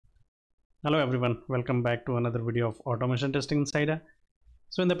Hello everyone, welcome back to another video of Automation Testing Insider.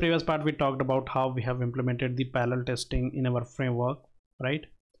 So in the previous part we talked about how we have implemented the parallel testing in our framework, right?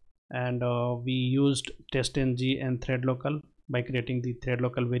 And we used TestNG and thread local. By creating the thread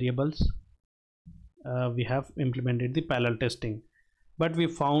local variables, we have implemented the parallel testing, but we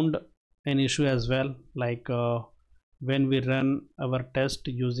found an issue as well, like when we run our test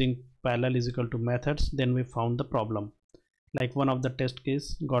using parallel is equal to methods, then we found the problem, like one of the test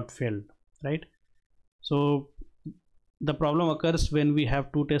case got failed, right? So the problem occurs when we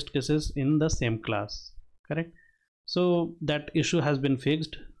have two test cases in the same class, correct? So that issue has been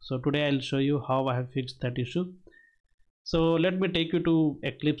fixed. So today I'll show you how I have fixed that issue. So let me take you to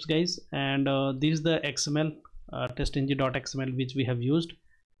Eclipse, guys, and this is the XML TestNG.xml which we have used,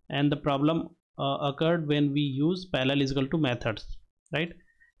 and the problem occurred when we use parallel is equal to methods, right?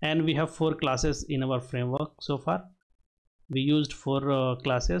 And we have four classes in our framework. So far we used four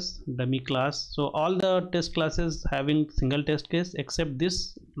classes, dummy class, so all the test classes having single test case except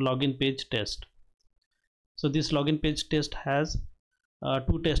this login page test. So this login page test has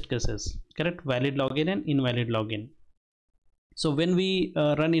two test cases, correct? Valid login and invalid login. So when we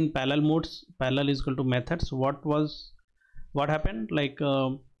run in parallel modes, parallel is equal to methods, what happened, like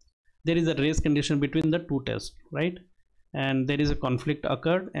there is a race condition between the two tests, right? And there is a conflict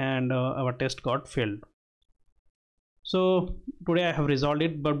occurred and our test got failed. So today I have resolved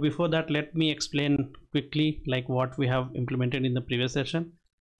it, but before that let me explain quickly like what we have implemented in the previous session.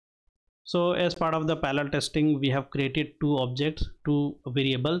 So as part of the parallel testing, we have created two objects, two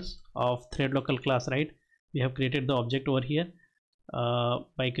variables of thread local class, right? We have created the object over here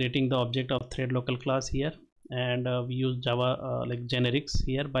by creating the object of thread local class here, and we use Java like generics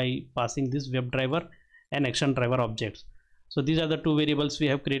here by passing this WebDriver and action driver objects. So these are the two variables we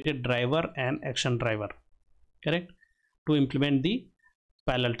have created, driver and action driver, correct, to implement the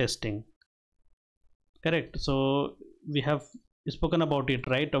parallel testing, correct? So we have spoken about it,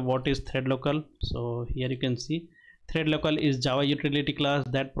 right? What is thread local? So here you can see thread local is Java utility class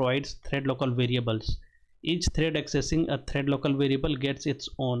that provides thread local variables. Each thread accessing a thread local variable gets its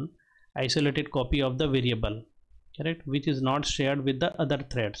own isolated copy of the variable, correct, which is not shared with the other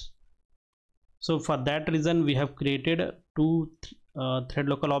threads. So for that reason we have created two thread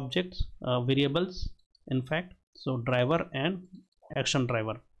local objects, variables in fact, so driver and action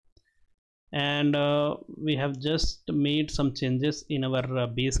driver. And we have just made some changes in our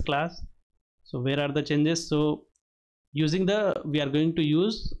base class. So where are the changes? So using the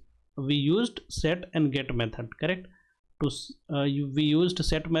we used set and get method, correct? We used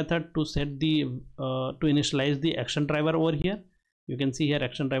set method to set the to initialize the action driver over here. You can see here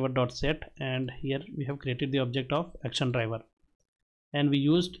action driver dot set, and here we have created the object of action driver, and we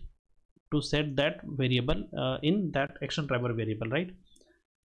used to set that variable in that action driver variable, right?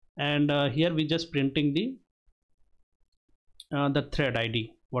 And here we just printing the thread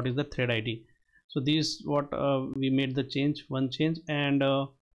ID. What is the thread ID? So this what we made the change, one change. And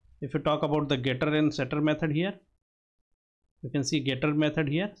if you talk about the getter and setter method here, you can see getter method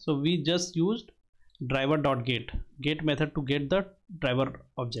here. So we just used driver dot get method to get the driver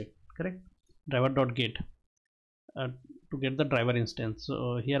object, correct? Driver dot get to get the driver instance.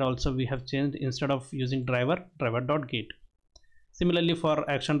 So here also we have changed, instead of using driver dot get. Similarly for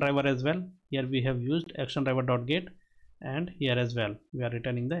action driver as well, here we have used action driver dot get, and here as well we are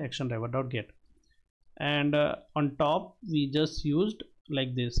returning the action driver dot get. And on top we just used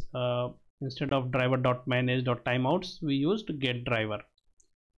like this, instead of driver dot manage dot timeouts, we used get driver,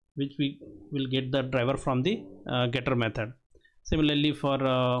 which we will get the driver from the getter method. Similarly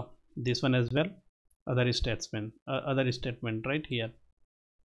for this one as well, other statement right here,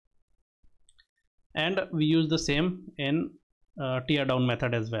 and we use the same in tear down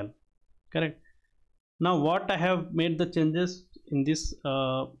method as well, correct? Now what I have made the changes in this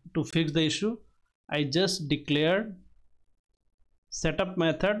to fix the issue, I just declared setup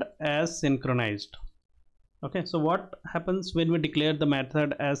method as synchronized. Okay, so what happens when we declare the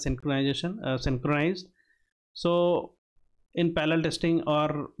method as synchronized? So in parallel testing,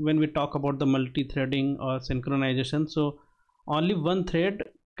 or when we talk about the multi-threading or synchronization, so only one thread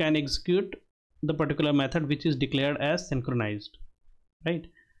can execute the particular method which is declared as synchronized, right,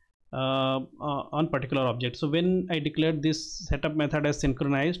 on particular object. So when I declared this setup method as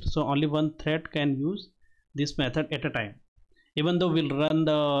synchronized, so only one thread can use this method at a time, even though we'll run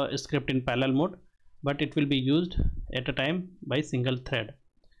the script in parallel mode, but it will be used at a time by single thread.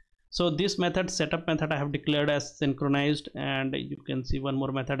 So this method, setup method, I have declared as synchronized, and you can see one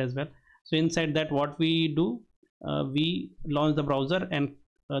more method as well. So inside that what we do, we launch the browser, and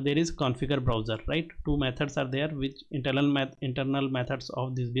there is configure browser, right? Two methods are there, which internal methods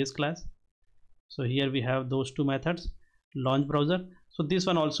of this base class, So here we have those two methods, launch browser. So this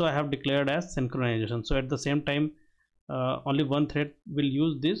one also I have declared as synchronization. So at the same time only one thread will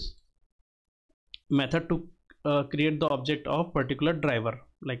use this method to create the object of particular driver.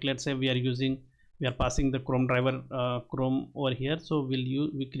 Like let's say we are passing the Chrome driver, Chrome over here, so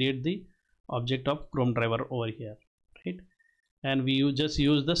we create the object of Chrome driver over here, right? And we just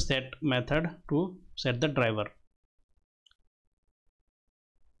use the set method to set the driver.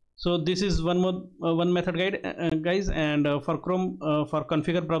 So this is one more one method guide, guys. And for Chrome, for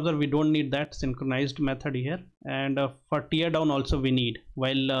configure browser, we don't need that synchronized method here. And for tear down also we need,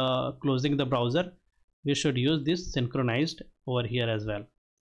 while closing the browser, we should use this synchronized over here as well.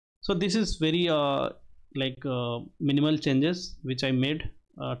 So this is very minimal changes which I made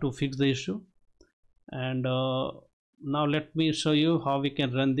to fix the issue. And now let me show you how we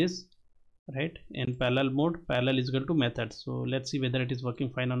can run this, right, in parallel mode. Parallel is equal to methods. So let's see whether it is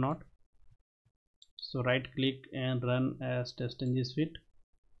working fine or not. So right click and run as TestNG suite.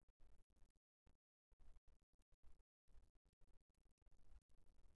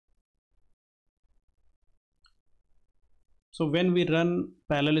 So when we run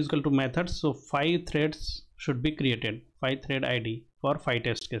parallel is equal to methods, so 5 threads should be created, 5 thread ID for 5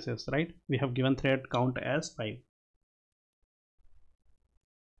 test cases, right? We have given thread count as 5.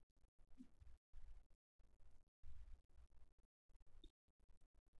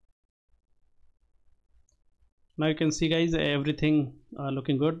 Now you can see, guys, everything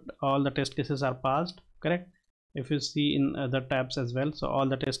looking good. All the test cases are passed, correct? If you see in other tabs as well, so all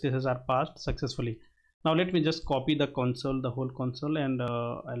the test cases are passed successfully. Now let me just copy the console, the whole console, and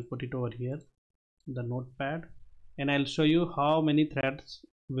I'll put it over here, the notepad, and I'll show you how many threads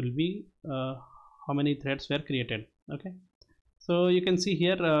will be, how many threads were created. Okay, so you can see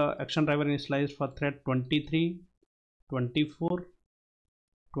here action driver initialized for thread 23, 24,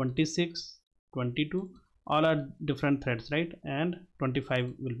 26, 22. All are different threads, right? And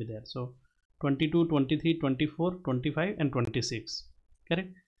 25 will be there. So 22, 23, 24, 25 and 26, correct?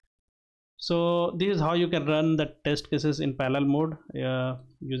 So this is how you can run the test cases in parallel mode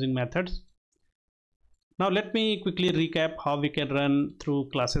using methods. Now let me quickly recap how we can run through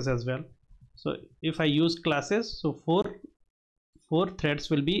classes as well. So if I use classes, so four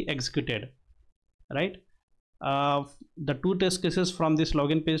threads will be executed, right? The 2 test cases from this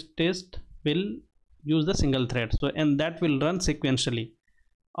login page test will use the single thread, so and that will run sequentially.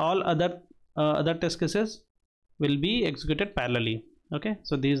 All other test cases will be executed parallelly. Okay,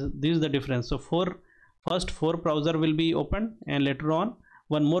 so this is the difference. So first 4 browser will be open, and later on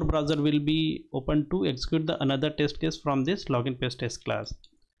one more browser will be open to execute the another test case from this login page test class.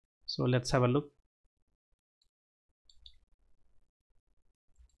 So let's have a look.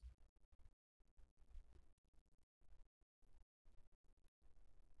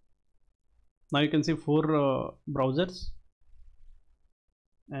 Now you can see 4 browsers,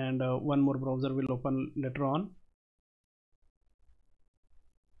 and one more browser will open later on.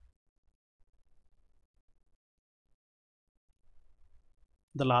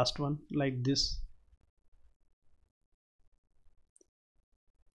 The last one like this.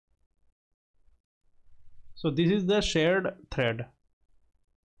 So this is the shared thread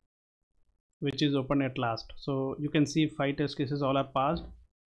which is open at last. So you can see 5 test cases all are passed,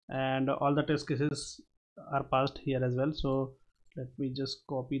 and all the test cases are passed here as well. So let me just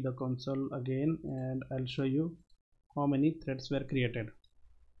copy the console again, and I'll show you how many threads were created.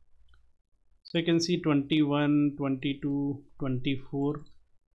 So you can see 21, 22, 24,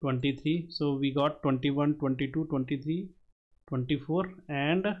 23. So we got 21, 22, 23, 24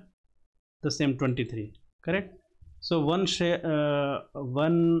 and the same 23, correct? So one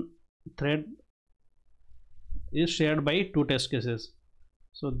thread is shared by 2 test cases.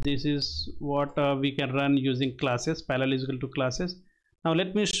 So this is what we can run using classes. Parallel is equal to classes. Now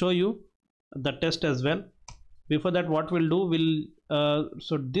let me show you the test as well. Before that, what we'll do,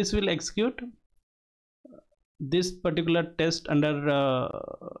 so this will execute this particular test under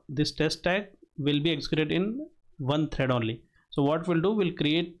this test tag will be executed in one thread only. So what we'll do, we'll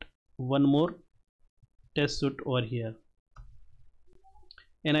create one more test suite over here,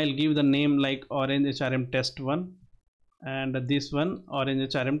 and I'll give the name like orange HRM test 1 and this one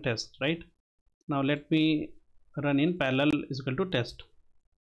orange HRM test, right? Now let me run in parallel is equal to test.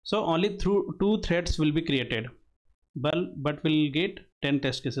 So only through 2 threads will be created, but we'll get 10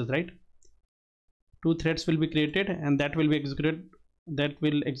 test cases, right? 2 threads will be created, and that will be executed, that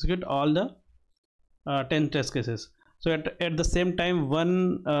will execute all the 10 test cases. So at the same time,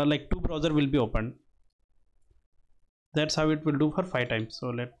 one like 2 browser will be opened. That's how it will do for 5 times. So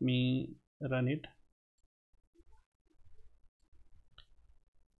let me run it.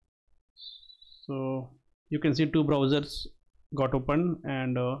 So you can see two browsers got open,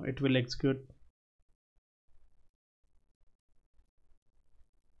 and it will execute.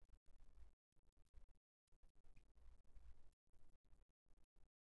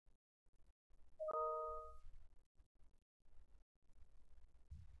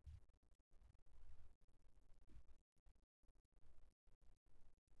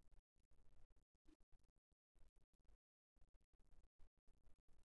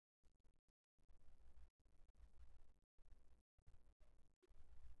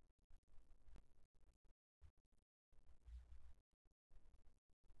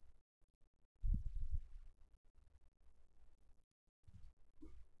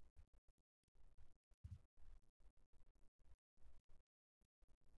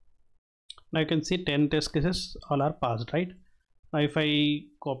 Now you can see 10 test cases all are passed, right? Now if I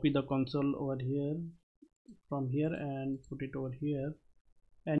copy the console over here from here and put it over here,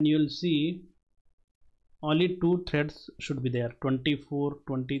 and you'll see only two threads should be there, 24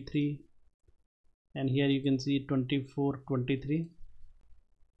 23, and here you can see 24 23,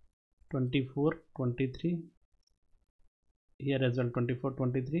 24 23, here as well 24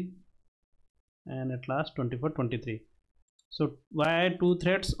 23, and at last 24 23. So why two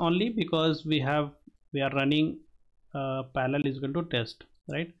threads only? Because we are running parallel is equal to test,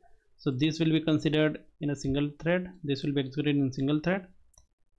 right? So this will be considered in a single thread, this will be executed in single thread,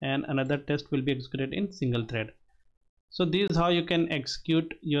 and another test will be executed in single thread. So this is how you can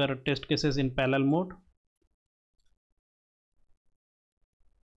execute your test cases in parallel mode.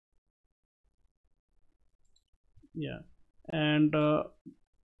 Yeah, and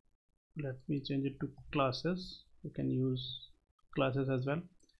let me change it to classes. You can use classes as well.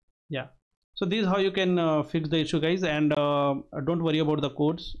 Yeah, so this is how you can fix the issue, guys. And don't worry about the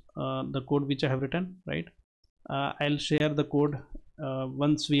codes, the code which I have written, right? I'll share the code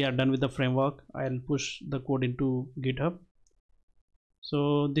once we are done with the framework. I'll push the code into GitHub.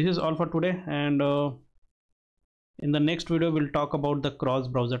 So this is all for today, and in the next video we'll talk about the cross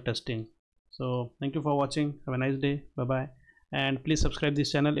browser testing. So thank you for watching. Have a nice day. Bye bye, and please subscribe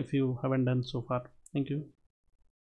this channel if you haven't done so far. Thank you.